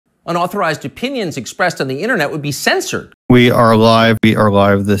Unauthorized opinions expressed on the internet would be censored. We are live. We are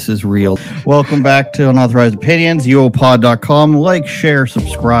live. This is real. Welcome back to Unauthorized Opinions, UOPod.com. Like, share,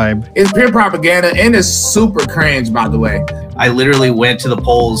 subscribe. It's pure propaganda and it's super cringe, by the way. I literally went to the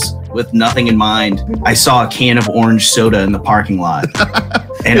polls with nothing in mind. I saw a can of orange soda in the parking lot.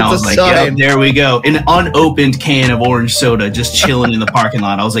 And I was like, yep, there we go. An unopened can of orange soda just chilling in the parking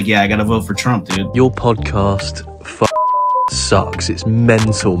lot. I was like, yeah, I got to vote for Trump, dude. Your podcast sucks. It's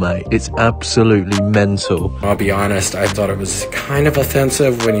mental, mate. It's absolutely mental. I'll be honest, I thought it was kind of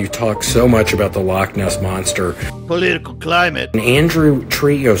offensive when you talk so much about the Loch Ness Monster. Political climate. And Andrew,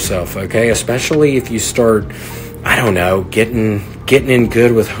 treat yourself, okay? Especially if you start, I don't know, getting in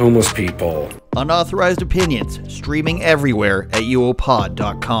good with homeless people. Unauthorized Opinions, streaming everywhere at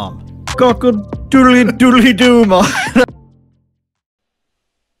uopod.com. Cock-a-doodly-doodly-doo, man.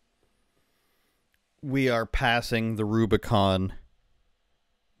 We are passing the Rubicon.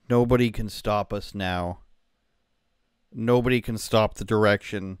 Nobody can stop us now. Nobody can stop the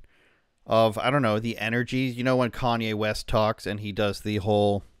direction of, I don't know, the energies. You know when Kanye West talks and he does the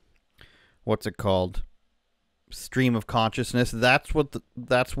whole, what's it called? Stream of consciousness. That's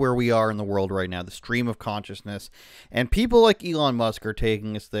where we are in the world right now. The stream of consciousness. And people like Elon Musk are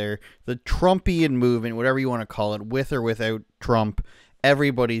taking us there. The Trumpian movement, whatever you want to call it, with or without Trump,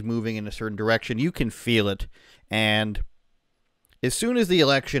 everybody's moving in a certain direction. You can feel it. And as soon as the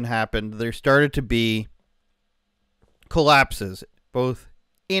election happened, there started to be collapses, both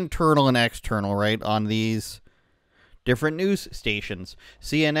internal and external, right, on these different news stations.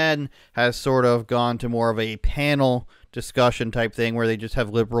 CNN has sort of gone to more of a panel discussion type thing where they just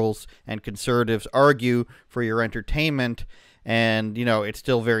have liberals and conservatives argue for your entertainment. And, you know, it's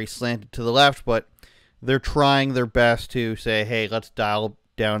still very slanted to the left, but they're trying their best to say, hey, let's dial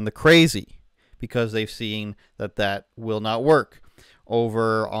down the crazy, because they've seen that that will not work.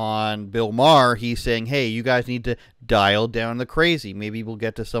 Over on Bill Maher, he's saying, hey, you guys need to dial down the crazy. Maybe we'll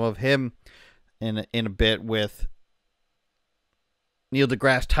get to some of him in a bit. With Neil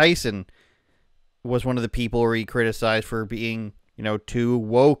deGrasse Tyson was one of the people where he criticized for being, you know, too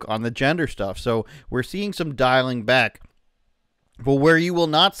woke on the gender stuff. So we're seeing some dialing back. But where you will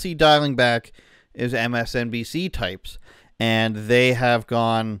not see dialing back is MSNBC types, and they have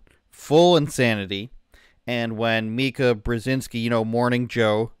gone full insanity. And when Mika Brzezinski, you know, Morning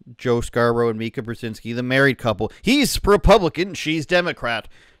Joe Scarborough and Mika Brzezinski, the married couple, he's Republican, she's Democrat.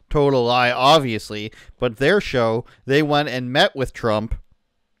 Total lie, obviously. But their show, they went and met with Trump,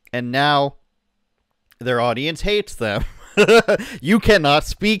 and now their audience hates them. You cannot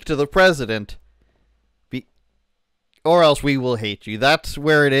speak to the president, or else we will hate you. That's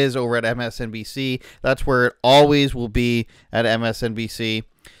where it is over at MSNBC. That's where it always will be at MSNBC.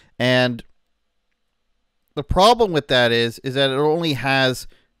 And the problem with that is that it only has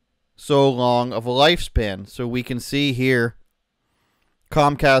so long of a lifespan. So we can see here,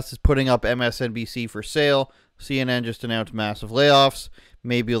 Comcast is putting up MSNBC for sale. CNN just announced massive layoffs.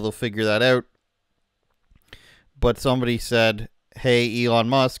 Maybe they'll figure that out. But somebody said, hey, Elon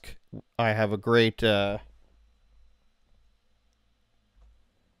Musk, I have a great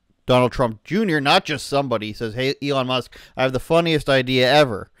Donald Trump Jr., not just somebody, says, hey, Elon Musk, I have the funniest idea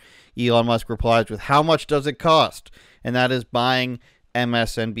ever. Elon Musk replies with, how much does it cost? And that is buying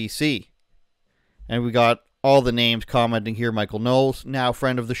MSNBC. And we got all the names commenting here. Michael Knowles, now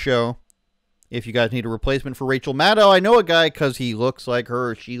friend of the show. If you guys need a replacement for Rachel Maddow, I know a guy because he looks like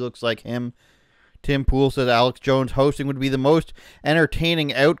her or she looks like him. Tim Poole says Alex Jones hosting would be the most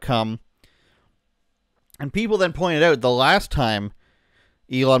entertaining outcome. And people then pointed out the last time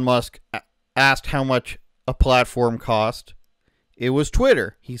Elon Musk asked how much a platform cost, it was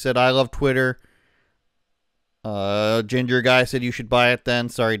Twitter. He said, I love Twitter. Ginger guy said you should buy it then.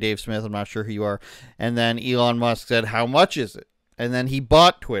 Sorry, Dave Smith, I'm not sure who you are. And then Elon Musk said, how much is it? And then he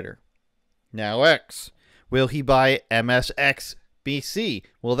bought Twitter. Now X. Will he buy MSXBC?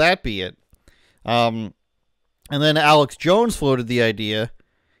 Will that be it? And then Alex Jones floated the idea.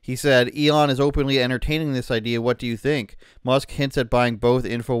 He said, Elon is openly entertaining this idea. What do you think? Musk hints at buying both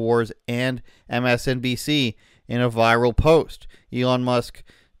InfoWars and MSNBC in a viral post. Elon Musk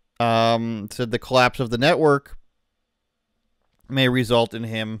said the collapse of the network may result in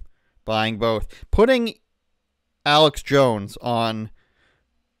him buying both. Putting Alex Jones on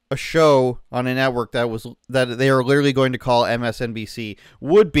a show on a network that they are literally going to call MSNBC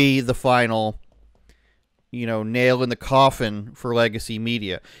would be the final, you know, nail in the coffin for legacy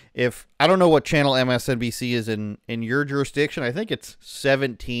media. If I don't know what channel MSNBC is in your jurisdiction, I think it's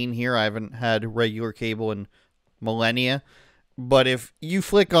 17 here. I haven't had regular cable in millennia. But if you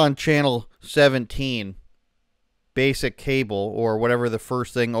flick on channel 17, basic cable or whatever the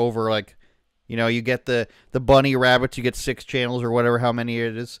first thing over, like, you know, you get the bunny rabbits, you get 6 channels or whatever, how many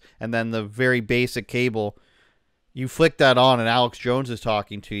it is, and then the very basic cable, you flick that on and Alex Jones is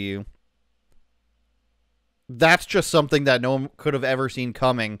talking to you. That's just something that no one could have ever seen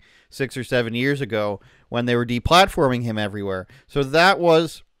coming 6 or 7 years ago when they were deplatforming him everywhere. So that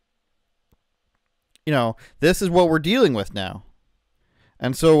was, you know, this is what we're dealing with now.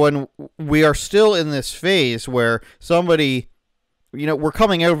 And so when we are still in this phase where somebody, you know, we're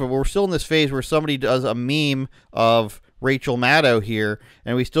coming out of it, but we're still in this phase where somebody does a meme of Rachel Maddow here,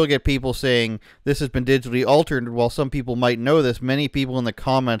 and we still get people saying this has been digitally altered. While some people might know this, many people in the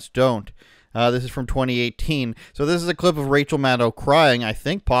comments don't. This is from 2018. So this is a clip of Rachel Maddow crying, I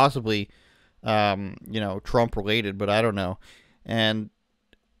think possibly, you know, Trump related, but I don't know. And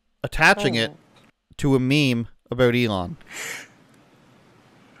attaching it to a meme about Elon.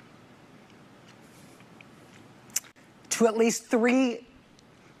 To at least 3...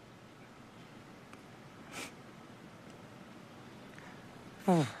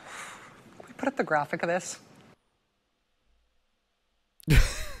 Can we put up the graphic of this? I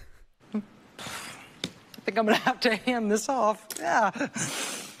think I'm going to have to hand this off. Yeah.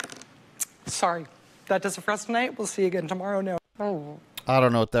 Sorry. That does it for us tonight. We'll see you again tomorrow. No. Oh. I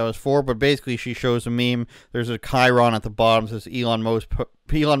don't know what that was for, but basically she shows a meme. There's a chyron at the bottom that says Elon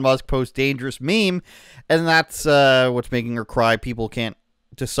Musk posts dangerous meme, and that's what's making her cry. People can't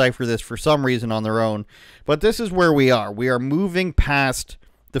decipher this for some reason on their own. But this is where we are. We are moving past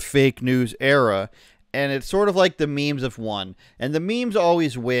the fake news era, and it's sort of like the memes have won. And the memes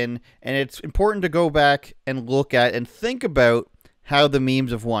always win, and it's important to go back and look at and think about how the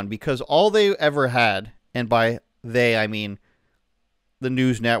memes have won, because all they ever had, and by they I mean the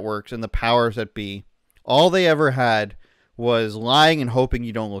news networks and the powers that be, all they ever had was lying and hoping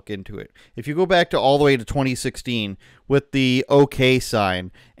you don't look into it. If you go back to all the way to 2016 with the OK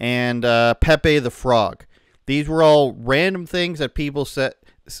sign and Pepe the Frog, these were all random things that people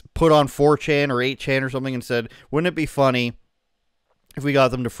put on 4chan or 8chan or something and said, wouldn't it be funny if we got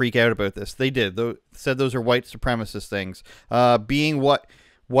them to freak out about this? They did. Said those are white supremacist things. Being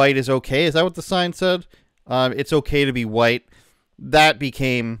white is okay. Is that what the sign said? It's okay to be white. That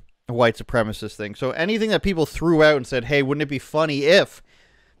became a white supremacist thing. So anything that people threw out and said, hey, wouldn't it be funny if,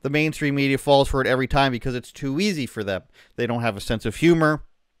 the mainstream media falls for it every time because it's too easy for them. They don't have a sense of humor.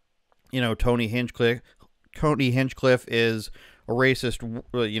 You know, Tony Hinchcliffe is a racist,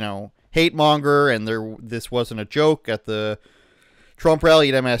 you know, hate monger, and this wasn't a joke at the Trump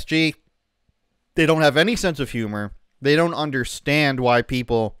rally at MSG. They don't have any sense of humor. They don't understand why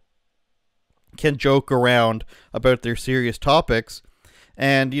people can joke around about their serious topics.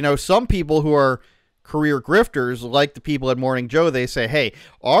 And, you know, some people who are career grifters, like the people at Morning Joe, they say, hey,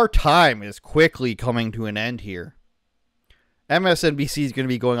 our time is quickly coming to an end here. MSNBC is going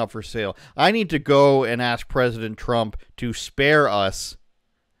to be going up for sale. I need to go and ask President Trump to spare us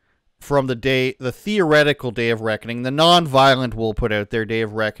from the theoretical day of reckoning, the non-violent will put out their day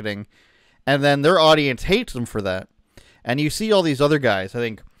of reckoning, and then their audience hates them for that. And you see all these other guys, I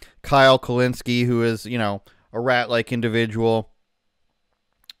think Kyle Kulinski, who is, you know, a rat-like individual.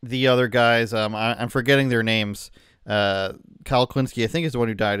 The other guys, I'm forgetting their names. Kyle Kulinski, I think, is the one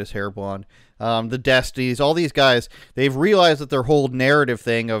who dyed his hair blonde. The Destinies, all these guys, they've realized that their whole narrative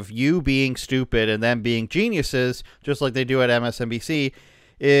thing of you being stupid and them being geniuses, just like they do at MSNBC,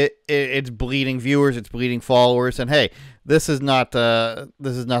 it's bleeding viewers, it's bleeding followers. And hey, this is not the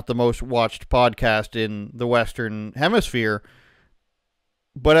most watched podcast in the Western Hemisphere,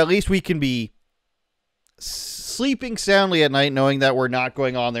 but at least we can be sleeping soundly at night knowing that we're not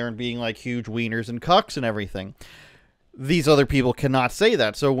going on there and being like huge wieners and cucks and everything. These other people cannot say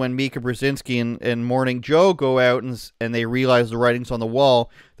that. So when Mika Brzezinski and Morning Joe go out and they realize the writing's on the wall,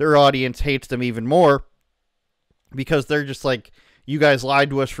 their audience hates them even more because they're just like, you guys lied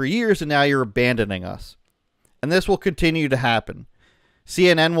to us for years and now you're abandoning us. And this will continue to happen.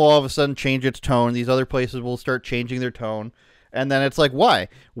 CNN will all of a sudden change its tone. These other places will start changing their tone. And then it's like, why?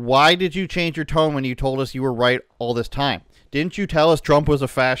 Why did you change your tone when you told us you were right all this time? Didn't you tell us Trump was a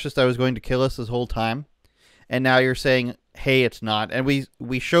fascist that was going to kill us this whole time? And now you're saying, hey, it's not. And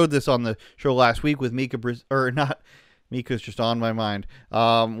we showed this on the show last week with Mika's just on my mind,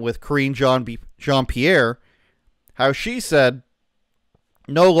 with Karine Jean-Pierre, how she said,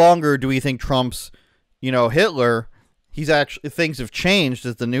 no longer do we think Trump's, you know, Hitler. He's actually, things have changed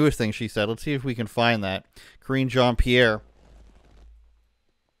is the newest thing she said. Let's see if we can find that. Karine Jean-Pierre.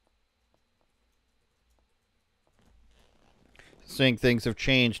 Saying things have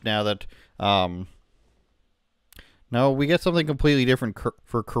changed now that, no, we get something completely different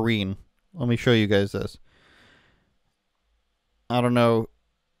for Karine. Let me show you guys this. I don't know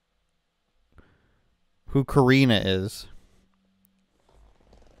who Karina is.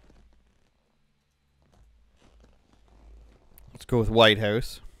 Let's go with White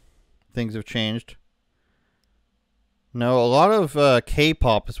House. Things have changed. No, a lot of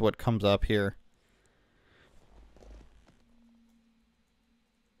K-pop is what comes up here.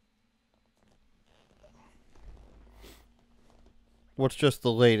 What's just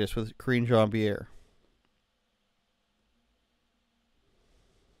the latest with Karine Jean-Pierre?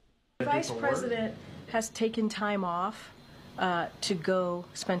 The Vice President has taken time off to go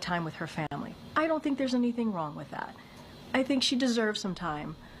spend time with her family. I don't think there's anything wrong with that. I think she deserves some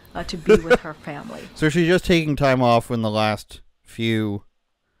time to be with her family. So she's just taking time off in the last few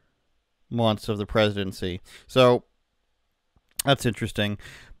months of the presidency. So that's interesting.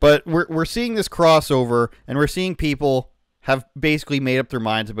 But we're seeing this crossover, and we're seeing people have basically made up their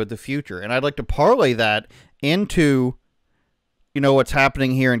minds about the future. And I'd like to parlay that into, you know, what's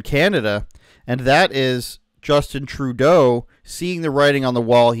happening here in Canada, and that is Justin Trudeau seeing the writing on the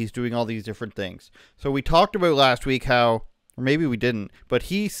wall. He's doing all these different things. So we talked about last week how, or maybe we didn't, but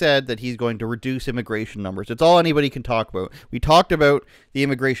he said that he's going to reduce immigration numbers. It's all anybody can talk about. We talked about the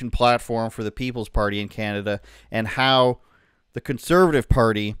immigration platform for the People's Party in Canada and how the Conservative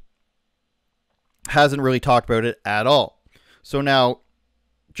Party hasn't really talked about it at all. So now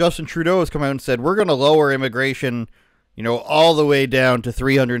Justin Trudeau has come out and said, we're going to lower immigration, you know, all the way down to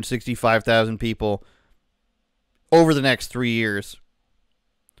 365,000 people over the next 3 years,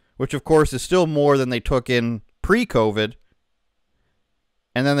 which of course is still more than they took in pre-COVID.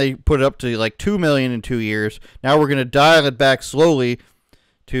 And then they put it up to like 2 million in 2 years. Now we're going to dial it back slowly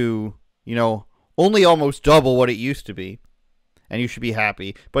to, you know, only almost double what it used to be. And you should be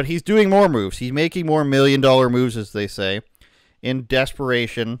happy. But he's doing more moves. He's making more $1 million moves, as they say, in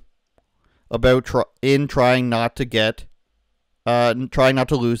desperation about trying not to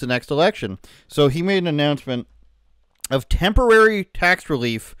lose the next election. So he made an announcement of temporary tax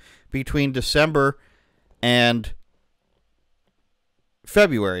relief between December and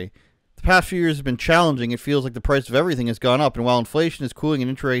February. The past few years have been challenging. It feels like the price of everything has gone up, and while inflation is cooling and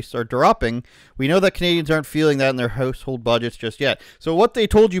interest rates are dropping, we know that Canadians aren't feeling that in their household budgets just yet. So what they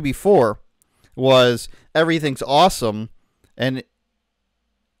told you before was everything's awesome, and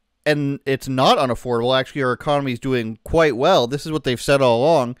it's not unaffordable. Actually, our economy is doing quite well. This is what they've said all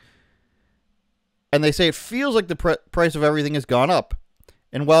along. And they say it feels like the price of everything has gone up.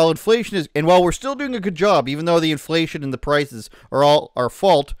 And while we're still doing a good job, even though the inflation and the prices are all our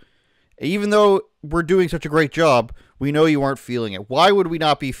fault, even though we're doing such a great job, we know you aren't feeling it. Why would we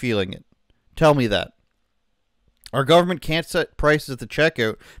not be feeling it? Tell me that. Our government can't set prices at the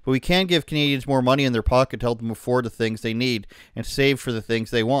checkout, but we can give Canadians more money in their pocket to help them afford the things they need and save for the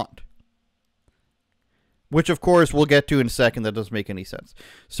things they want. Which, of course, we'll get to in a second. That doesn't make any sense.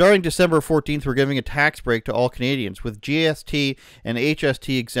 Starting December 14th, we're giving a tax break to all Canadians. With GST and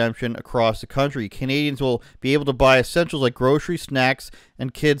HST exemption across the country, Canadians will be able to buy essentials like groceries, snacks,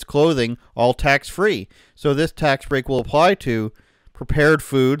 and kids' clothing, all tax-free. So this tax break will apply to prepared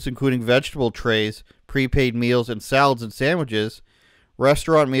foods, including vegetable trays, prepaid meals, and salads and sandwiches,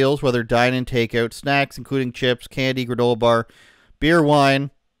 restaurant meals, whether dine-in, takeout, snacks, including chips, candy, granola bar, beer,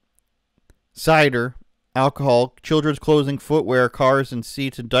 wine, cider, alcohol, children's clothing, footwear, cars and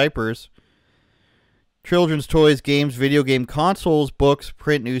seats and diapers, children's toys, games, video game consoles, books,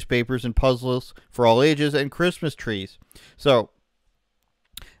 print newspapers, and puzzles for all ages, and Christmas trees. So,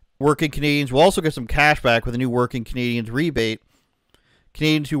 working Canadians will also get some cash back with a new Working Canadians rebate.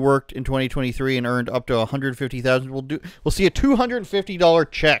 Canadians who worked in 2023 and earned up to $150,000 will see a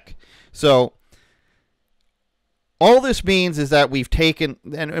 $250 check. So, all this means is that we've taken,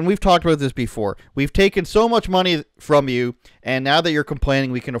 and we've talked about this before, we've taken so much money from you, and now that you're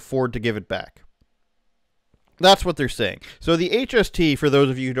complaining, we can afford to give it back. That's what they're saying. So the HST, for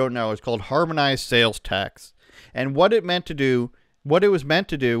those of you who don't know, is called Harmonized Sales Tax. And what it was meant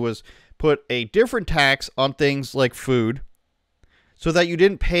to do was put a different tax on things like food so that you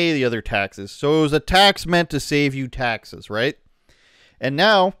didn't pay the other taxes. So it was a tax meant to save you taxes, right? And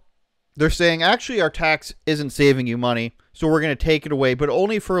now they're saying, actually, our tax isn't saving you money, so we're going to take it away, but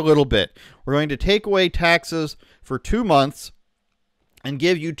only for a little bit. We're going to take away taxes for 2 months and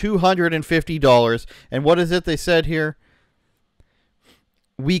give you $250. And what is it they said here?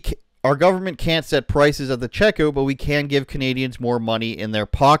 Our government can't set prices at the checkout, but we can give Canadians more money in their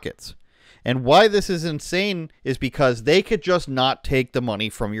pockets. And why this is insane is because they could just not take the money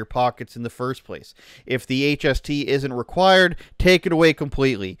from your pockets in the first place. If the HST isn't required, take it away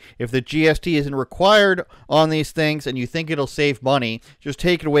completely. If the GST isn't required on these things and you think it'll save money, just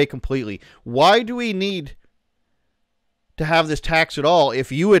take it away completely. Why do we need to have this tax at all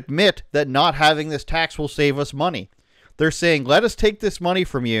if you admit that not having this tax will save us money. They're saying, let us take this money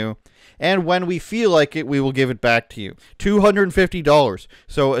from you, and when we feel like it, we will give it back to you. $250.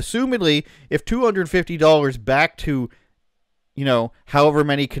 So, assumedly, if $250 back to, you know, however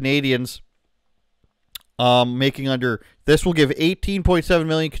many Canadians making under, this will give 18.7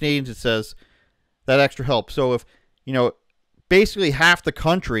 million Canadians, it says, that extra help. So, if, you know, basically half the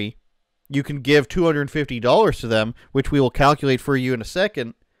country, you can give $250 to them, which we will calculate for you in a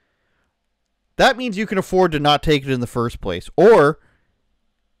second. That means you can afford to not take it in the first place. Or,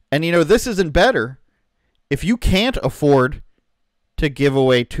 and you know, this isn't better. If you can't afford to give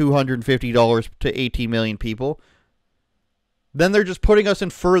away $250 to 18 million people, then they're just putting us in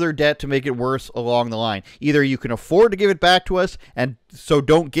further debt to make it worse along the line. Either you can afford to give it back to us, and so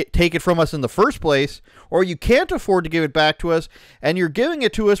don't take it from us in the first place, or you can't afford to give it back to us, and you're giving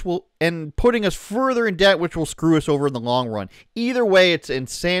it to us and putting us further in debt, which will screw us over in the long run. Either way, it's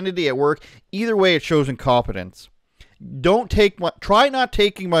insanity at work. Either way, it shows incompetence. Try not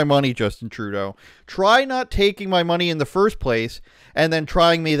taking my money, Justin Trudeau. Try not taking my money in the first place, and then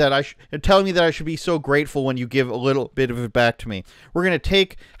telling me that I should be so grateful when you give a little bit of it back to me. We're going to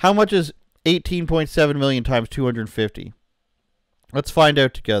take, how much is 18.7 million times 250? Let's find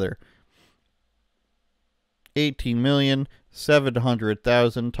out together.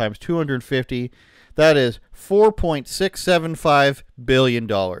 18,700,000 times 250. That is $4.675 billion.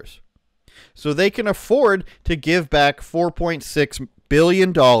 So they can afford to give back $4.6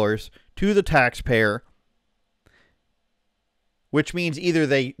 billion to the taxpayer, which means either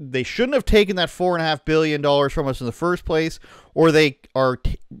they shouldn't have taken that $4.5 billion from us in the first place, or they are,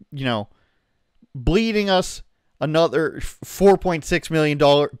 you know, bleeding us another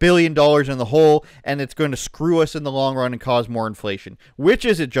 $4.6 billion in the hole, and it's going to screw us in the long run and cause more inflation. Which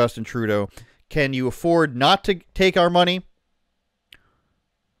is it, Justin Trudeau? Can you afford not to take our money?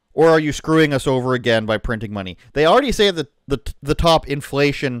 Or are you screwing us over again by printing money? They already say that the top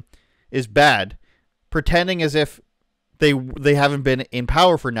inflation is bad, pretending as if they haven't been in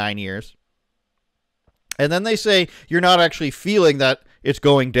power for 9 years. And then they say you're not actually feeling that it's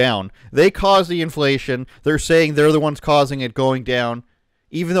going down. They cause the inflation. They're saying they're the ones causing it going down,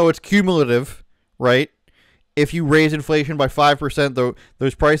 even though it's cumulative, right? If you raise inflation by 5%, though,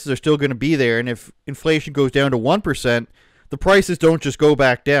 those prices are still going to be there. And if inflation goes down to 1%, the prices don't just go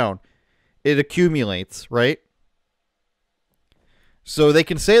back down. It accumulates, right? So they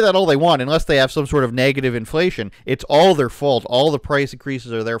can say that all they want, unless they have some sort of negative inflation. It's all their fault. All the price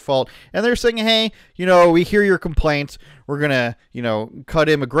increases are their fault. And they're saying, hey, you know, we hear your complaints. We're going to, you know, cut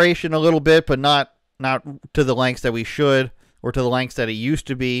immigration a little bit, but not to the lengths that we should, or to the lengths that it used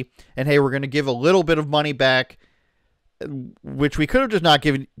to be. And hey, we're going to give a little bit of money back, which we could have just not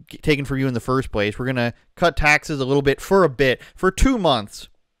taken from you in the first place. We're going to cut taxes a little bit, for 2 months.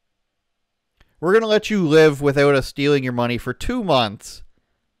 We're going to let you live without us stealing your money for 2 months.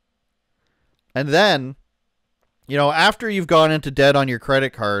 And then, you know, after you've gone into debt on your credit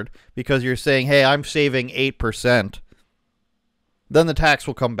card because you're saying, hey, I'm saving 8%, then the tax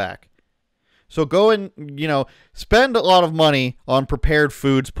will come back. So go and, you know, spend a lot of money on prepared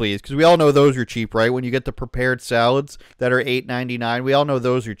foods, please, because we all know those are cheap, right? When you get the prepared salads that are $8.99, we all know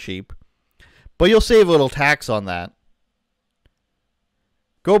those are cheap. But you'll save a little tax on that.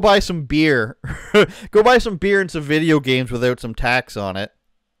 Go buy some beer. Go buy some beer and some video games without some tax on it.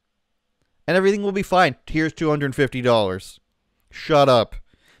 And everything will be fine. Here's $250. Shut up.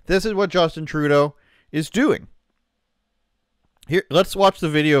 This is what Justin Trudeau is doing. Here, let's watch the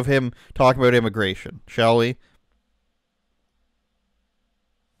video of him talking about immigration, shall we?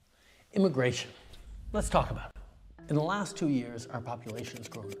 Immigration. Let's talk about it. In the last 2 years, our population has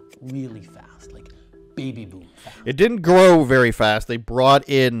grown really fast, like baby boom fast. It didn't grow very fast. They brought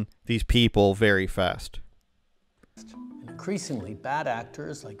in these people very fast. And increasingly, bad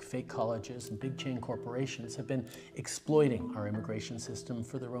actors like fake colleges and big chain corporations have been exploiting our immigration system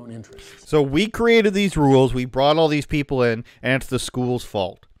for their own interests. So we created these rules. We brought all these people in, and it's the school's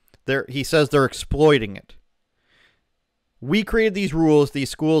fault. He says they're exploiting it. We created these rules. These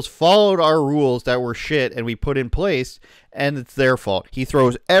schools followed our rules that were shit and we put in place, and it's their fault. He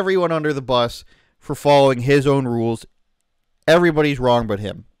throws everyone under the bus for following his own rules. Everybody's wrong but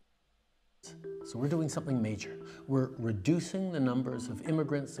him. So we're doing something major. We're reducing the numbers of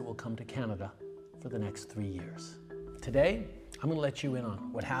immigrants that will come to Canada for the next 3 years. Today, I'm going to let you in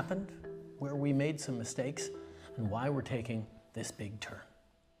on what happened, where we made some mistakes, and why we're taking this big turn.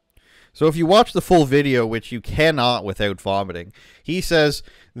 So if you watch the full video, which you cannot without vomiting, he says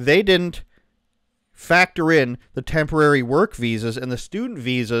they didn't factor in the temporary work visas and the student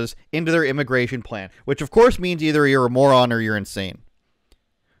visas into their immigration plan, which of course means either you're a moron or you're insane.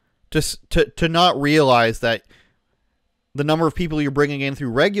 To not realize that the number of people you're bringing in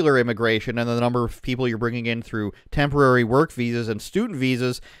through regular immigration and the number of people you're bringing in through temporary work visas and student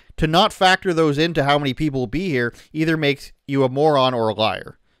visas, to not factor those into how many people will be here either makes you a moron or a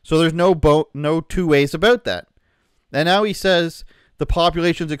liar. So there's no two ways about that. And now he says the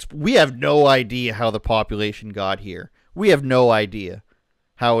population's... we have no idea how the population got here. We have no idea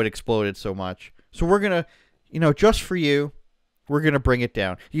how it exploded so much. So we're going to, just for you, we're going to bring it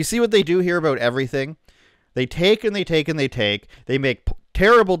down. You see what they do here about everything? They take and they take and they take. They make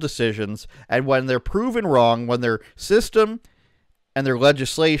terrible decisions. And when they're proven wrong, when their system and their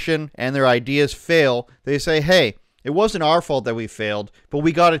legislation and their ideas fail, they say, hey, it wasn't our fault that we failed, but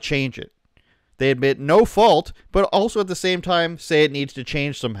we got to change it. They admit no fault, but also at the same time say it needs to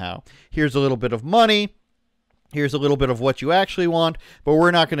change somehow. Here's a little bit of money. Here's a little bit of what you actually want, but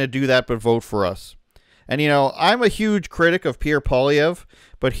we're not going to do that, but vote for us. And, I'm a huge critic of Pierre Poilievre,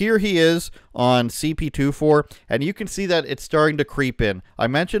 but here he is on CP24, and you can see that it's starting to creep in. I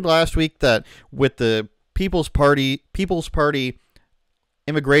mentioned last week that with the People's Party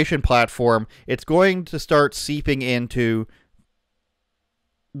immigration platform, it's going to start seeping into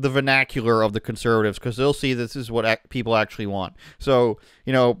the vernacular of the conservatives, because they'll see this is what people actually want. So,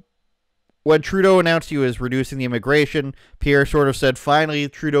 when Trudeau announced he was reducing the immigration, Pierre sort of said, finally,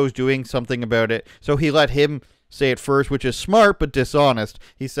 Trudeau's doing something about it. So he let him say it first, which is smart but dishonest.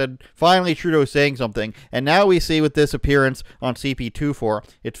 He said, finally, Trudeau's saying something. And now we see with this appearance on CP24,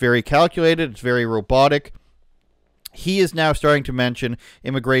 it's very calculated, it's very robotic. He is now starting to mention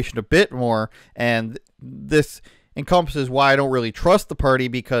immigration a bit more, and this encompasses why I don't really trust the party,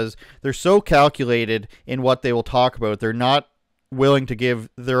 because they're so calculated in what they will talk about. They're not willing to give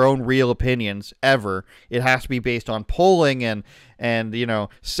their own real opinions ever. It has to be based on polling and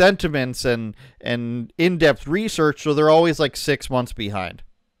sentiments and in-depth research, so they're always like 6 months behind.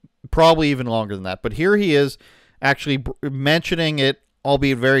 Probably even longer than that. But here he is actually mentioning it,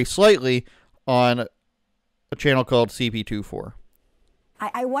 albeit very slightly, on a channel called CP24.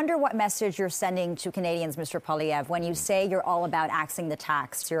 I wonder what message you're sending to Canadians, Mr. Poilievre, when you say you're all about axing the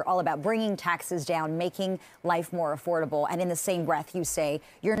tax, you're all about bringing taxes down, making life more affordable, and in the same breath you say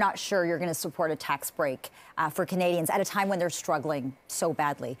you're not sure you're going to support a tax break for Canadians at a time when they're struggling so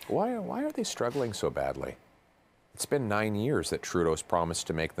badly. Why are they struggling so badly? It's been 9 years that Trudeau's promised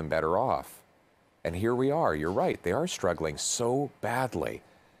to make them better off. And here we are. You're right. They are struggling so badly.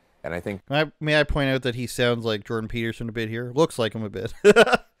 And I think... May I point out that he sounds like Jordan Peterson a bit here? Looks like him a bit.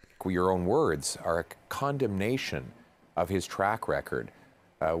 Your own words are a condemnation of his track record,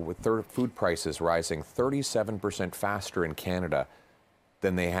 with food prices rising 37% faster in Canada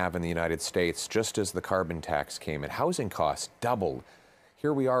than they have in the United States, just as the carbon tax came in. Housing costs doubled.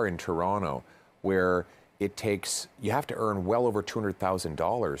 Here we are in Toronto, where you have to earn well over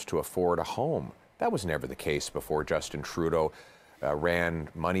 $200,000 to afford a home. That was never the case before Justin Trudeau ran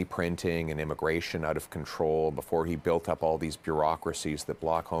money printing and immigration out of control, before he built up all these bureaucracies that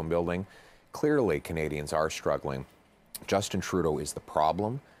block home building. Clearly, Canadians are struggling. Justin Trudeau is the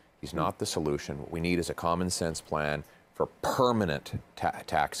problem. He's not the solution. What we need is a common sense plan for permanent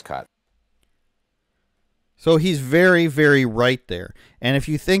tax cut. So he's very, very right there. And if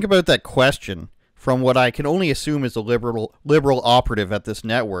you think about that question from what I can only assume is a liberal operative at this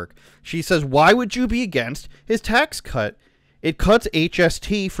network, she says, why would you be against his tax cut? It cuts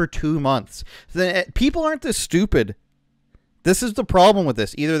HST for 2 months. People aren't this stupid. This is the problem with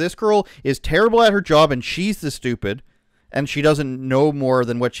this. Either this girl is terrible at her job and she's the stupid, and she doesn't know more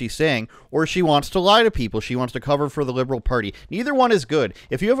than what she's saying, or she wants to lie to people. She wants to cover for the Liberal Party. Neither one is good.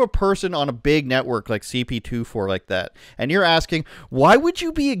 If you have a person on a big network like CP24 like that, and you're asking, why would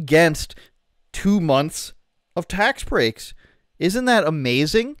you be against 2 months of tax breaks? Isn't that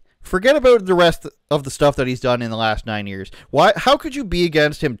amazing? Forget about the rest of the stuff that he's done in the last 9 years. How could you be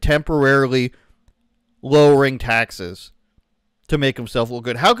against him temporarily lowering taxes to make himself look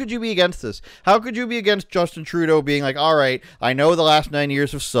good? How could you be against this? How could you be against Justin Trudeau being like, all right, I know the last 9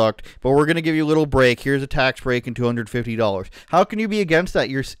 years have sucked, but we're going to give you a little break. Here's a tax break and $250. How can you be against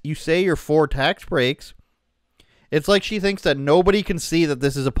that? You say you're for tax breaks. It's like she thinks that nobody can see that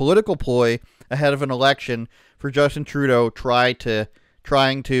this is a political ploy ahead of an election for Justin Trudeau trying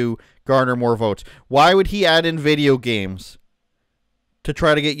to garner more votes. Why would he add in video games to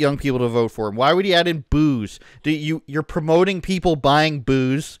try to get young people to vote for him? Why would he add in booze? You're promoting people buying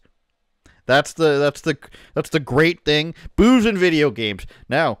booze. That's the great thing. Booze and video games.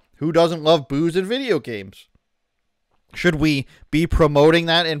 Now, who doesn't love booze and video games? Should we be promoting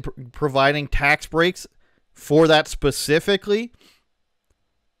that and providing tax breaks for that specifically?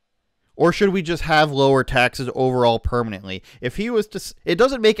 Or should we just have lower taxes overall permanently? If he was to, it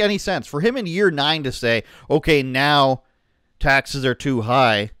doesn't make any sense for him in year 9 to say, okay, now taxes are too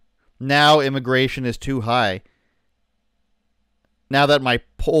high. Now immigration is too high. Now that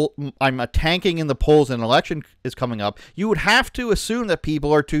I'm tanking in the polls and an election is coming up, you would have to assume that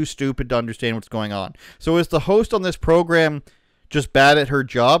people are too stupid to understand what's going on. So is the host on this program just bad at her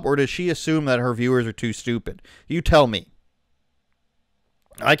job, or does she assume that her viewers are too stupid? You tell me.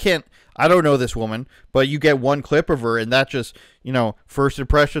 I don't know this woman, but you get one clip of her, and that just, first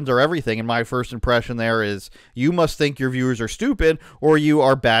impressions are everything. And my first impression there is, you must think your viewers are stupid, or you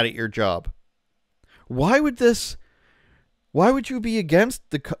are bad at your job. Why would you be against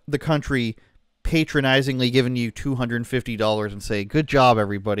the country patronizingly giving you $250 and say, good job,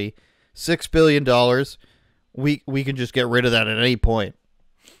 everybody, $6 billion, we can just get rid of that at any point?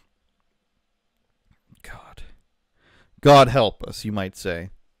 God help us, you might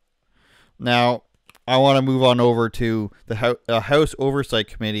say. Now, I want to move on over to the House Oversight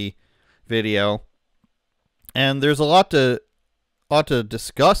Committee video. And there's a lot to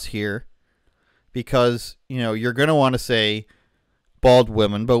discuss here because, you're going to want to say bald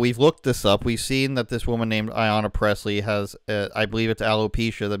women, but we've looked this up. We've seen that this woman named Ayanna Pressley has, I believe it's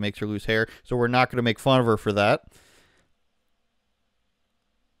alopecia that makes her lose hair, so we're not going to make fun of her for that.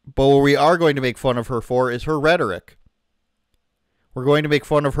 But what we are going to make fun of her for is her rhetoric. We're going to make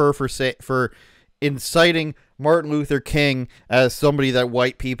fun of her for inciting Martin Luther King as somebody that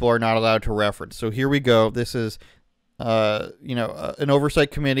white people are not allowed to reference. So here we go. This is, an oversight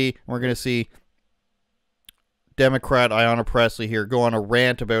committee. We're going to see Democrat Ayanna Pressley here go on a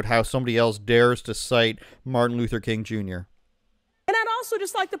rant about how somebody else dares to cite Martin Luther King Jr. And I'd also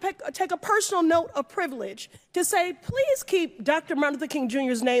just like to take a personal note of privilege to say, please keep Dr. Martin Luther King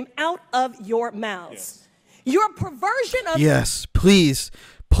Jr.'s name out of your mouths. Yes. Your perversion of... Yes, please,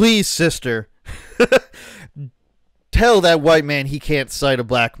 sister. Tell that white man he can't cite a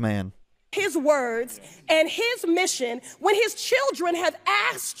black man. His words and his mission when his children have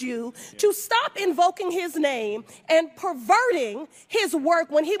asked you to stop invoking his name and perverting his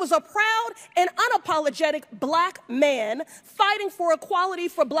work when he was a proud and unapologetic black man fighting for equality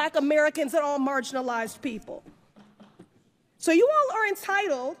for black Americans and all marginalized people. So you all are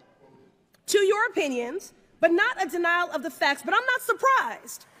entitled to your opinions, but not a denial of the facts. But I'm not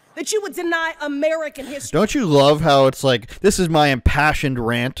surprised that you would deny American history. Don't you love how it's like, this is my impassioned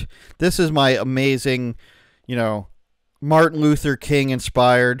rant. This is my amazing, Martin Luther King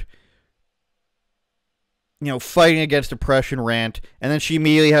inspired, fighting against oppression rant. And then she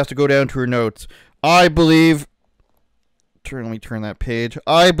immediately has to go down to her notes. Let me turn that page.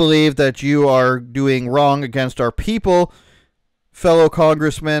 I believe that you are doing wrong against our people, fellow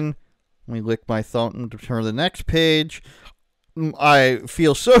congressmen. Let me lick my thumb to turn to the next page. I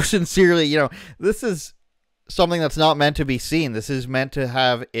feel so sincerely, this is something that's not meant to be seen. This is meant to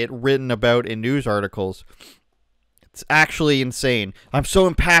have it written about in news articles. It's actually insane. I'm so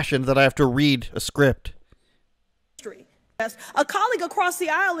impassioned that I have to read a script. A colleague across the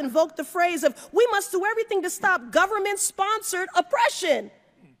aisle invoked the phrase of, we must do everything to stop government-sponsored oppression.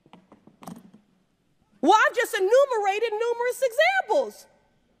 Well, I've just enumerated numerous examples.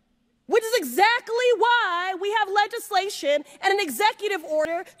 Which is exactly why we have legislation and an executive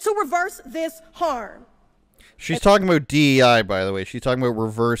order to reverse this harm. She's talking about DEI, by the way. She's talking about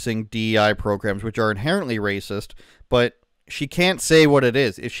reversing DEI programs, which are inherently racist, but she can't say what it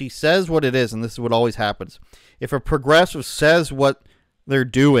is. If she says what it is, and this is what always happens, if a progressive says what they're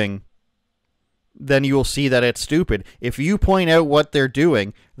doing, then you will see that it's stupid. If you point out what they're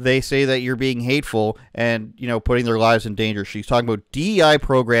doing, they say that you're being hateful and, putting their lives in danger. She's talking about DEI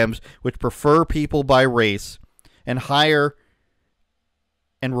programs which prefer people by race and hire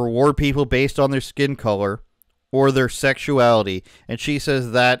and reward people based on their skin color or their sexuality. And she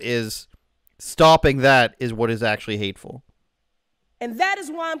says that is stopping that is what is actually hateful. And that is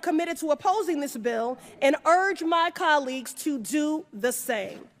why I'm committed to opposing this bill and urge my colleagues to do the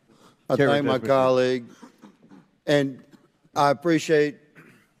same. I thank my colleague, and I appreciate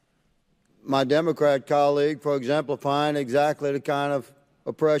my Democrat colleague for exemplifying exactly the kind of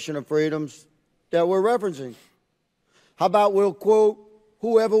oppression of freedoms that we're referencing. How about we'll quote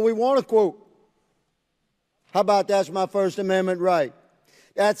whoever we want to quote? How about that's my First Amendment right?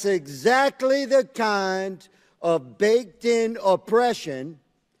 That's exactly the kind of baked-in oppression.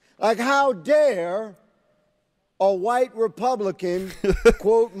 Like, how dare a white Republican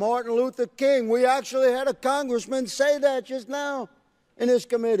quote Martin Luther King? We actually had a congressman say that just now in this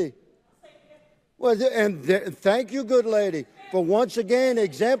committee. Well, thank you, good lady, for once again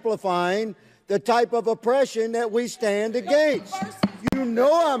exemplifying the type of oppression that we stand against. You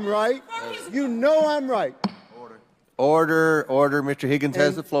know I'm right. You know I'm right. Order. Mr. Higgins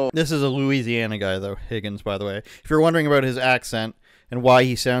has the floor. This is a Louisiana guy, though, Higgins, by the way. If you're wondering about his accent and why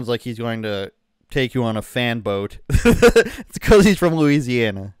he sounds like he's going to take you on a fan boat, it's because he's from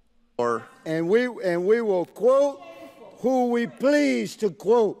Louisiana. And we will quote who we please to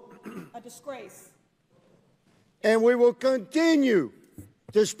quote. A disgrace. And we will continue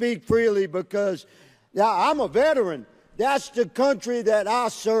to speak freely because I'm a veteran. That's the country that I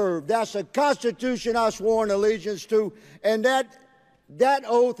serve. That's a constitution I swore an allegiance to. And that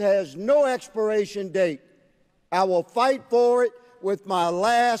oath has no expiration date. I will fight for it with my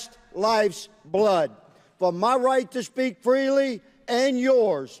last life's blood. For my right to speak freely and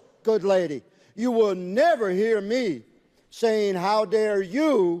yours, good lady. You will never hear me saying, how dare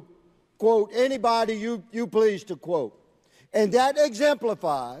you quote anybody you please to quote. And that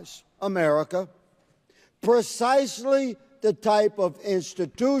exemplifies, America, precisely the type of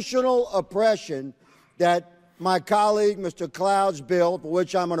institutional oppression that my colleague, Mr. Cloud's bill, for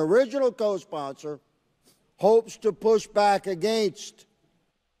which I'm an original co-sponsor, hopes to push back against.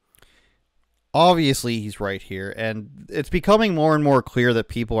 Obviously, he's right here, and it's becoming more and more clear that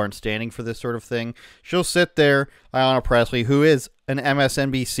people aren't standing for this sort of thing. She'll sit there, Ayanna Pressley, who is an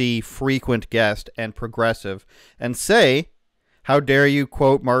MSNBC frequent guest and progressive, and say, how dare you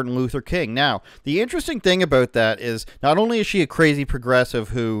quote Martin Luther King? Now, the interesting thing about that is not only is she a crazy progressive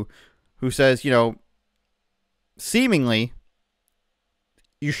who says, seemingly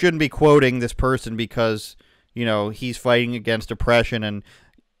you shouldn't be quoting this person because, he's fighting against oppression and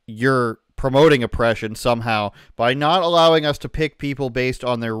you're promoting oppression somehow by not allowing us to pick people based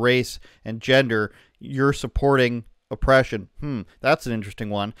on their race and gender. You're supporting oppression. That's an interesting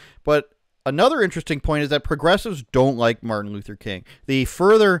one. But another interesting point is that progressives don't like Martin Luther King. The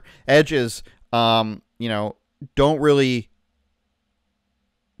further edges, don't really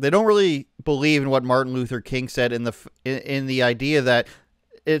believe in what Martin Luther King said in the idea that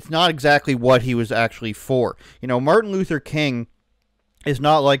it's not exactly what he was actually for. Martin Luther King is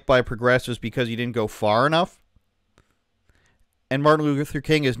not liked by progressives because he didn't go far enough. And Martin Luther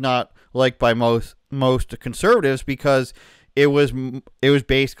King is not liked by most conservatives because it was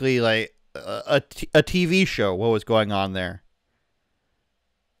basically like a TV show, what was going on there.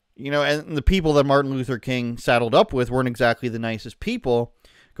 And the people that Martin Luther King saddled up with weren't exactly the nicest people.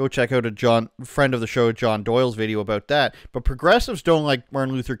 Go check out a friend of the show, John Doyle's video about that. But progressives don't like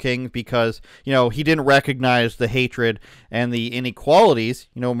Martin Luther King because, he didn't recognize the hatred and the inequalities.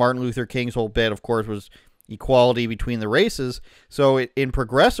 Martin Luther King's whole bit, of course, was equality between the races. So in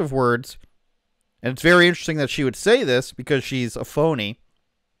progressive words, and it's very interesting that she would say this because she's a phony,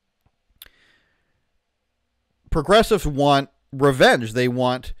 progressives want revenge. They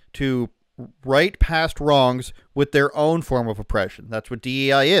want to right past wrongs with their own form of oppression. That's what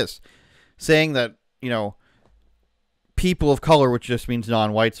DEI is. Saying that, people of color, which just means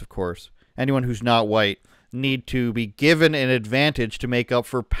non-whites, of course, anyone who's not white, need to be given an advantage to make up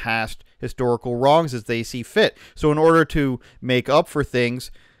for past historical wrongs as they see fit. So in order to make up for things,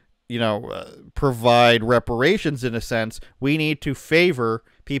 provide reparations in a sense, we need to favor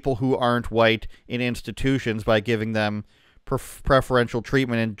people who aren't white in institutions by giving them preferential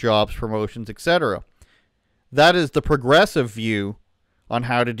treatment in jobs, promotions, etc. That is the progressive view on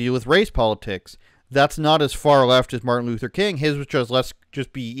how to deal with race politics. That's not as far left as Martin Luther King. His was just, let's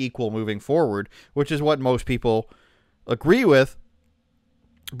just be equal moving forward, which is what most people agree with.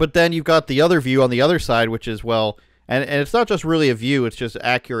 But then you've got the other view on the other side, which is, well, and it's not just really a view, it's just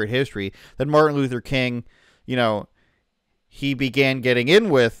accurate history, that Martin Luther King, he began getting in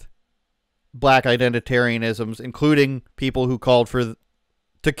with black identitarianisms, including people who called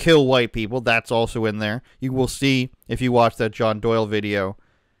to kill white people. That's also in there. You will see, if you watch that John Doyle video,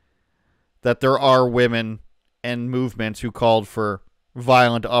 that there are women and movements who called for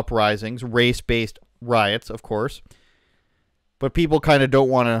violent uprisings, race-based riots, of course. But people kind of don't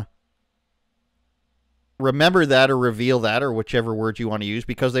want to remember that or reveal that, or whichever word you want to use,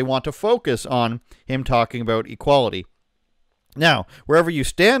 because they want to focus on him talking about equality. Now, wherever you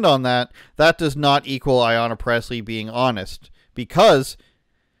stand on that, that does not equal Ayanna Pressley being honest, because,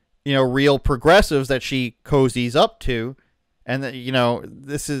 real progressives that she cozies up to, and that,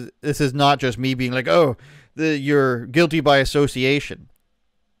 this is not just me being like, oh, you're guilty by association.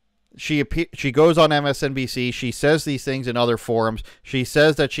 She goes on MSNBC, she says these things in other forums, she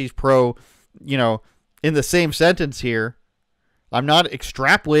says that she's pro, in the same sentence here. I'm not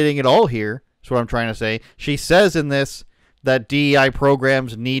extrapolating it all here, is what I'm trying to say. She says in this that DEI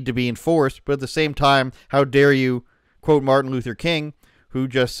programs need to be enforced, but at the same time, how dare you quote Martin Luther King, who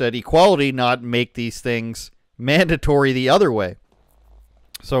just said equality, not make these things mandatory the other way.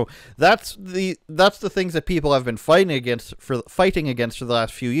 So that's the things that people have been fighting against for the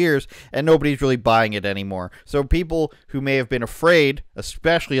last few years, and nobody's really buying it anymore. So people who may have been afraid,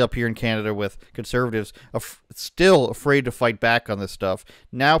 especially up here in Canada with conservatives, still afraid to fight back on this stuff.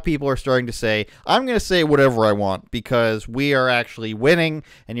 Now people are starting to say, I'm going to say whatever I want because we are actually winning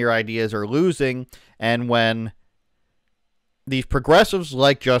and your ideas are losing. And when these progressives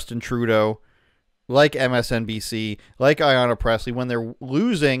like Justin Trudeau, like MSNBC, like Ayanna Pressley, when they're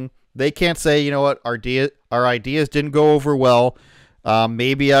losing, they can't say, you know what, our ideas didn't go over well.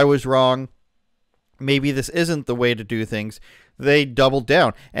 Maybe I was wrong. Maybe this isn't the way to do things. They double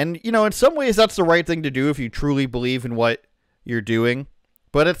down. And, you know, in some ways that's the right thing to do if you truly believe in what you're doing.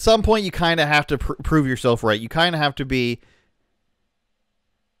 But at some point you kind of have to prove yourself right. You kind of have to be,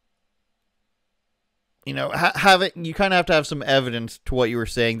 you know, you kind of have to have some evidence to what you were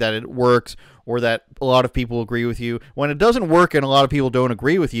saying that it works or that a lot of people agree with you. When it doesn't work and a lot of people don't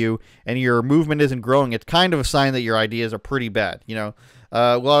agree with you and your movement isn't growing, it's kind of a sign that your ideas are pretty bad. You know,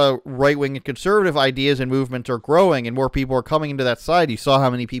 a lot of right-wing and conservative ideas and movements are growing and more people are coming into that side. You saw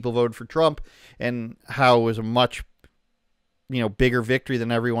how many people voted for Trump and how it was a much, you know, bigger victory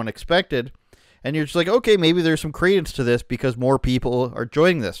than everyone expected. And you're just like, okay, maybe there's some credence to this because more people are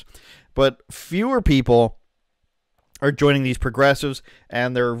joining this. But fewer people are joining these progressives,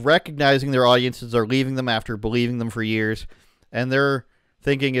 and they're recognizing their audiences are leaving them after believing them for years, and they're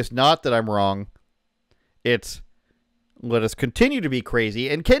thinking it's not that I'm wrong, it's let us continue to be crazy.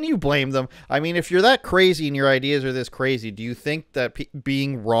 And can you blame them? I mean, if you're that crazy and your ideas are this crazy, do you think that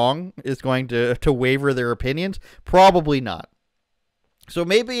being wrong is going to waver their opinions? Probably not. So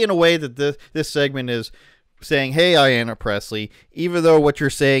maybe in a way that this segment is saying, hey, Ayanna Pressley, even though what you're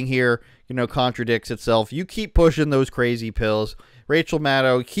saying here, you know, contradicts itself, you keep pushing those crazy pills. Rachel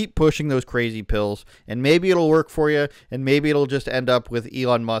Maddow, keep pushing those crazy pills, and maybe it'll work for you, and maybe it'll just end up with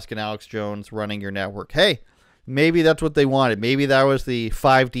Elon Musk and Alex Jones running your network. Hey, maybe that's what they wanted. Maybe that was the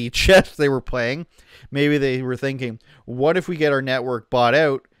 5D chess they were playing. Maybe they were thinking, what if we get our network bought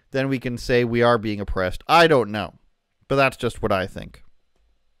out, then we can say we are being oppressed. I don't know, but that's just what I think.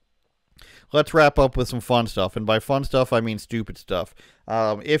 Let's wrap up with some fun stuff. And by fun stuff, I mean stupid stuff.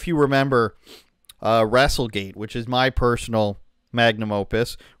 If you remember WrestleGate, which is my personal magnum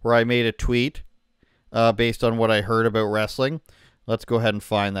opus, where I made a tweet based on what I heard about wrestling. Let's go ahead and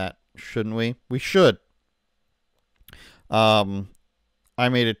find that, shouldn't we? We should. I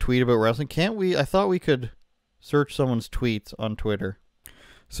made a tweet about wrestling. Can't we? I thought we could search someone's tweets on Twitter.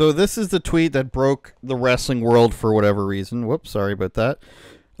 So this is the tweet that broke the wrestling world for whatever reason. Whoops, sorry about that.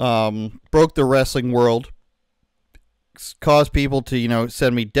 Broke the wrestling world, caused people to, you know,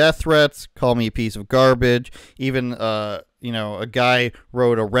 send me death threats, call me a piece of garbage. Even, you know, a guy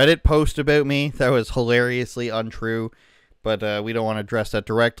wrote a Reddit post about me that was hilariously untrue, but we don't want to address that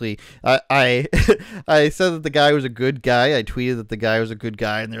directly. I said that the guy was a good guy. I tweeted that the guy was a good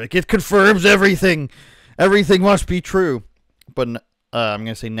guy, and they're like, it confirms everything. Everything must be true. But I'm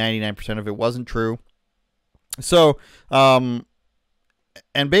going to say 99% of it wasn't true. So,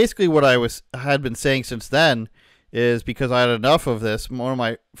 and basically what I had been saying since then is because I had enough of this. One of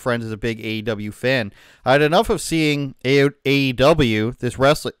my friends is a big AEW fan. I had enough of seeing AEW, this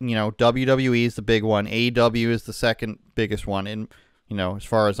wrestling, you know, WWE is the big one. AEW is the second biggest one, in, you know, as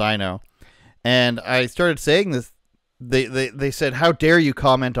far as I know. And I started saying this. They said, how dare you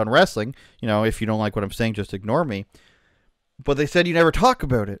comment on wrestling? You know, if you don't like what I'm saying, just ignore me. But they said you never talk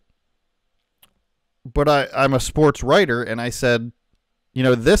about it. But I'm a sports writer, and I said, you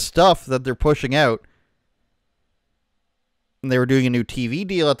know, this stuff that they're pushing out, and they were doing a new TV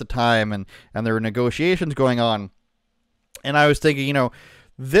deal at the time, and there were negotiations going on. And I was thinking, you know,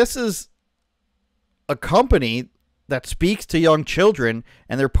 this is a company that speaks to young children,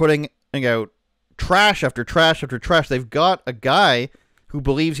 and they're putting out trash after trash after trash. They've got a guy who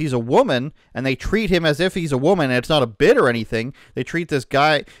believes he's a woman, and they treat him as if he's a woman, and it's not a bit or anything. They treat this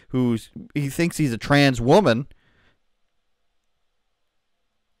guy he thinks he's a trans woman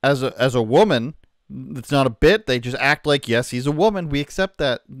as a woman. It's not a bit. They just act like, yes, he's a woman. We accept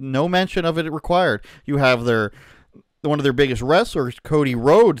that. No mention of it required. You have one of their biggest wrestlers, Cody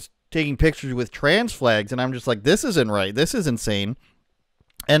Rhodes, taking pictures with trans flags, and I'm just like, this isn't right. This is insane.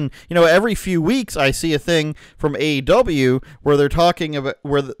 And, you know, every few weeks I see a thing from AEW where they're talking about,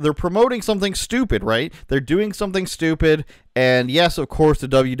 where they're promoting something stupid, right? They're doing something stupid, and yes, of course, the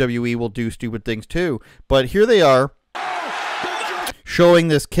WWE will do stupid things too. But here they are, showing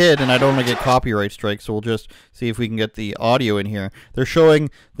this kid, and I don't want to get copyright strikes, so we'll just see if we can get the audio in here. They're showing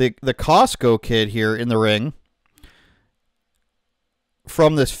the Costco kid here in the ring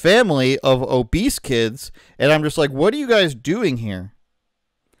from this family of obese kids, and I'm just like, what are you guys doing here?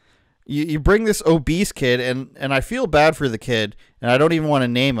 You bring this obese kid, and I feel bad for the kid, and I don't even want to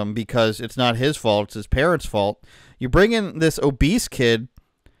name him because it's not his fault, it's his parents' fault. You bring in this obese kid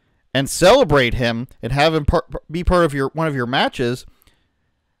and celebrate him and have him be part of one of your matches,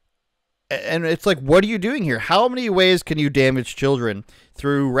 and it's like, what are you doing here? How many ways can you damage children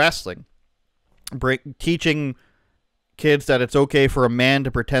through wrestling? Teaching kids that it's okay for a man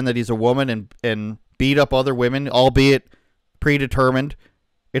to pretend that he's a woman and beat up other women, albeit predetermined.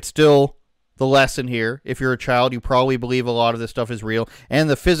 It's still the lesson here. If you're a child, you probably believe a lot of this stuff is real. And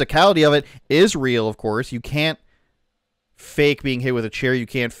the physicality of it is real, of course. You can't fake being hit with a chair. You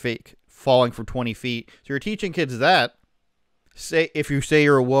can't fake falling from 20 feet. So you're teaching kids that. If you say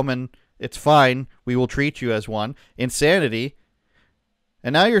you're a woman, it's fine. We will treat you as one. Insanity.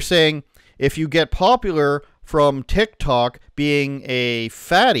 And now you're saying if you get popular from TikTok being a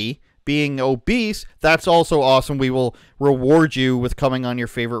fatty, being obese, that's also awesome. We will reward you with coming on your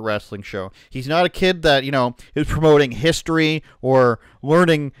favorite wrestling show. He's not a kid that, is promoting history or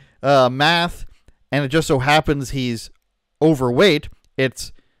learning math, and it just so happens he's overweight.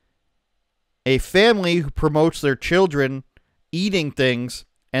 It's a family who promotes their children eating things,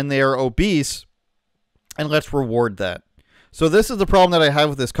 and they are obese, and let's reward that. So this is the problem that I have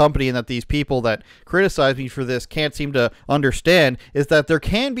with this company, and that these people that criticize me for this can't seem to understand, is that there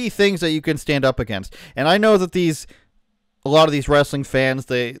can be things that you can stand up against. And I know that a lot of these wrestling fans,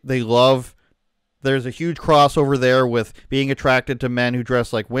 they love, there's a huge crossover there with being attracted to men who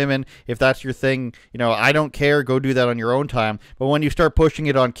dress like women. If that's your thing, I don't care. Go do that on your own time. But when you start pushing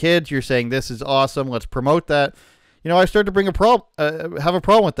it on kids, you're saying this is awesome. Let's promote that. I start to have a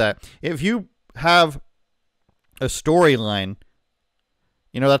problem with that. If you have a storyline,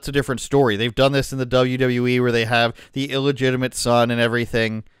 that's a different story. They've done this in the WWE where they have the illegitimate son and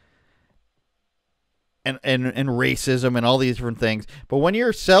everything, and racism and all these different things. But when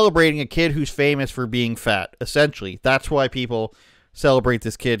you're celebrating a kid who's famous for being fat, essentially, that's why people celebrate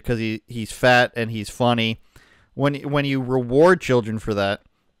this kid, because he's fat and he's funny. When you reward children for that,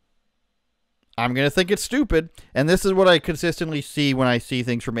 I'm going to think it's stupid. And this is what I consistently see when I see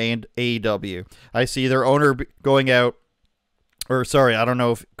things from AEW. I see their owner going out, or sorry, I don't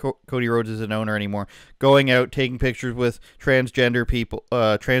know if Cody Rhodes is an owner anymore, going out, taking pictures with transgender people,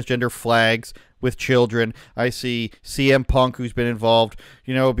 transgender flags with children. I see CM Punk, who's been involved,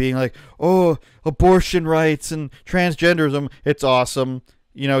 being like, oh, abortion rights and transgenderism, it's awesome.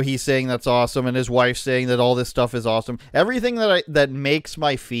 He's saying that's awesome, and his wife's saying that all this stuff is awesome. Everything that makes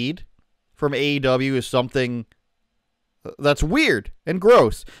my feed from AEW is something that's weird and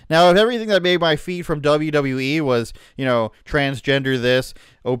gross. Now, if everything that made my feed from WWE was, transgender this,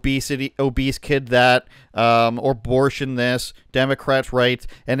 obese kid that, or abortion this, Democrats' rights,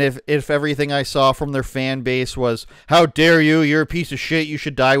 and if everything I saw from their fan base was, how dare you, you're a piece of shit, you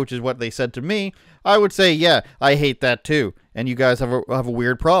should die, which is what they said to me, I would say, yeah, I hate that too, and you guys have a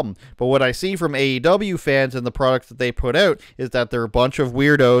weird problem. But what I see from AEW fans and the products that they put out is that they're a bunch of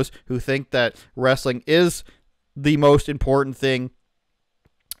weirdos who think that wrestling is the most important thing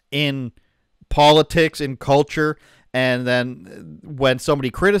in politics and culture, and then when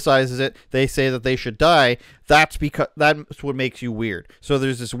somebody criticizes it, they say that they should die. That's what makes you weird. So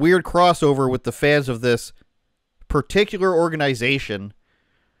there's this weird crossover with the fans of this particular organization,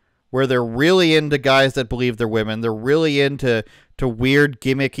 where they're really into guys that believe they're women. They're really into weird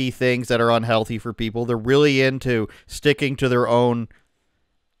gimmicky things that are unhealthy for people. They're really into sticking to their own,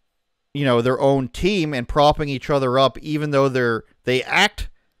 their own team and propping each other up, even though they act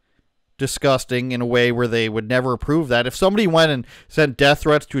disgusting in a way where they would never approve that. If somebody went and sent death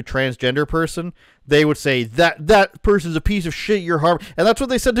threats to a transgender person, they would say that person's a piece of shit, you're harming. And that's what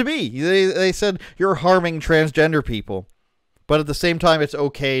they said to me. They said, you're harming transgender people. But at the same time, it's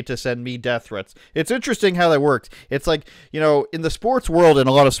okay to send me death threats. It's interesting how that works. It's like, in the sports world and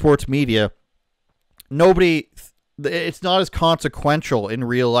a lot of sports media, it's not as consequential in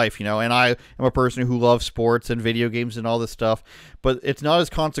real life, and I am a person who loves sports and video games and all this stuff, but it's not as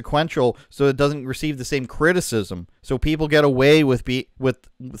consequential, so it doesn't receive the same criticism. So people get away with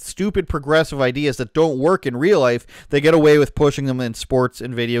stupid progressive ideas that don't work in real life. They get away with pushing them in sports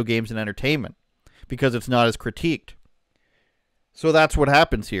and video games and entertainment because it's not as critiqued. So that's what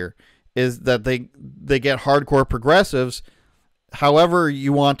happens here, is that they get hardcore progressives. However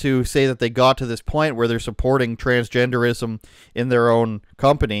you want to say that they got to this point where they're supporting transgenderism in their own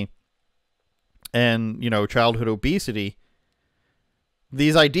company and, childhood obesity,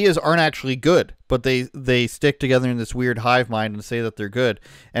 these ideas aren't actually good, but they stick together in this weird hive mind and say that they're good.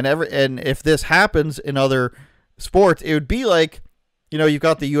 And if this happens in other sports, it would be like, you know, you've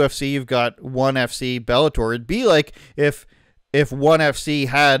got the UFC, you've got ONE FC, Bellator. It'd be like if ONE FC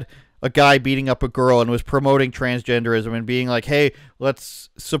had a guy beating up a girl and was promoting transgenderism and being like, hey, let's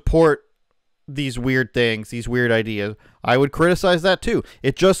support these weird things, these weird ideas. I would criticize that too.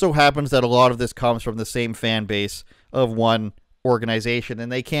 It just so happens that a lot of this comes from the same fan base of one organization,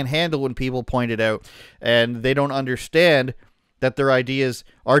 and they can't handle when people point it out, and they don't understand that their ideas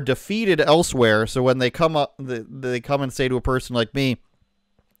are defeated elsewhere. So when they come up, they come and say to a person like me,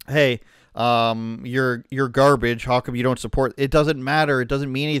 hey, you're garbage, how come you don't support? It doesn't matter. It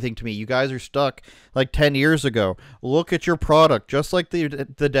doesn't mean anything to me. You guys are stuck like 10 years ago. Look at your product, just like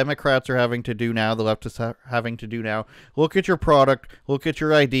the Democrats are having to do now, the leftists are having to do now. Look at your product, look at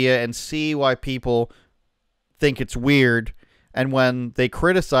your idea, and see why people think it's weird. And when they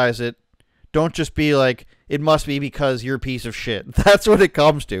criticize it, don't just be like, it must be because you're a piece of shit. That's what it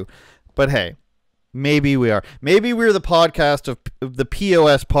comes to. But hey, maybe we are. Maybe we're the podcast of the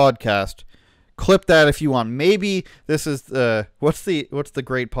POS podcast. Clip that if you want. Maybe this is the what's the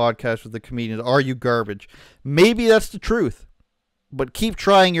great podcast with the comedians? Are You Garbage? Maybe that's the truth. But keep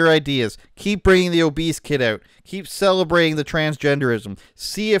trying your ideas. Keep bringing the obese kid out. Keep celebrating the transgenderism.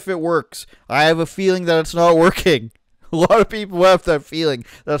 See if it works. I have a feeling that it's not working. A lot of people have that feeling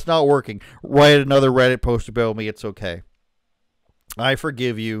that's not working. Write another Reddit post about me. It's okay. I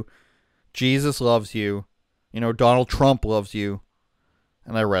forgive you. Jesus loves you. You know, Donald Trump loves you.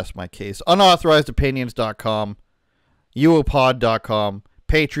 And I rest my case. UnauthorizedOpinions.com. UOPod.com.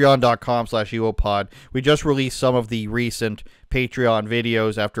 Patreon.com/UOPod. We just released some of the recent Patreon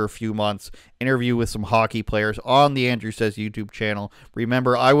videos after a few months. Interview with some hockey players on the Andrew Says YouTube channel.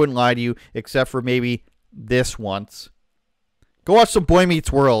 Remember, I wouldn't lie to you except for maybe this once. Go watch some Boy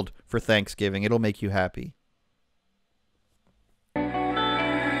Meets World for Thanksgiving. It'll make you happy. Turn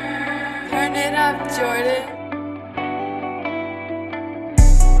it up, Jordan.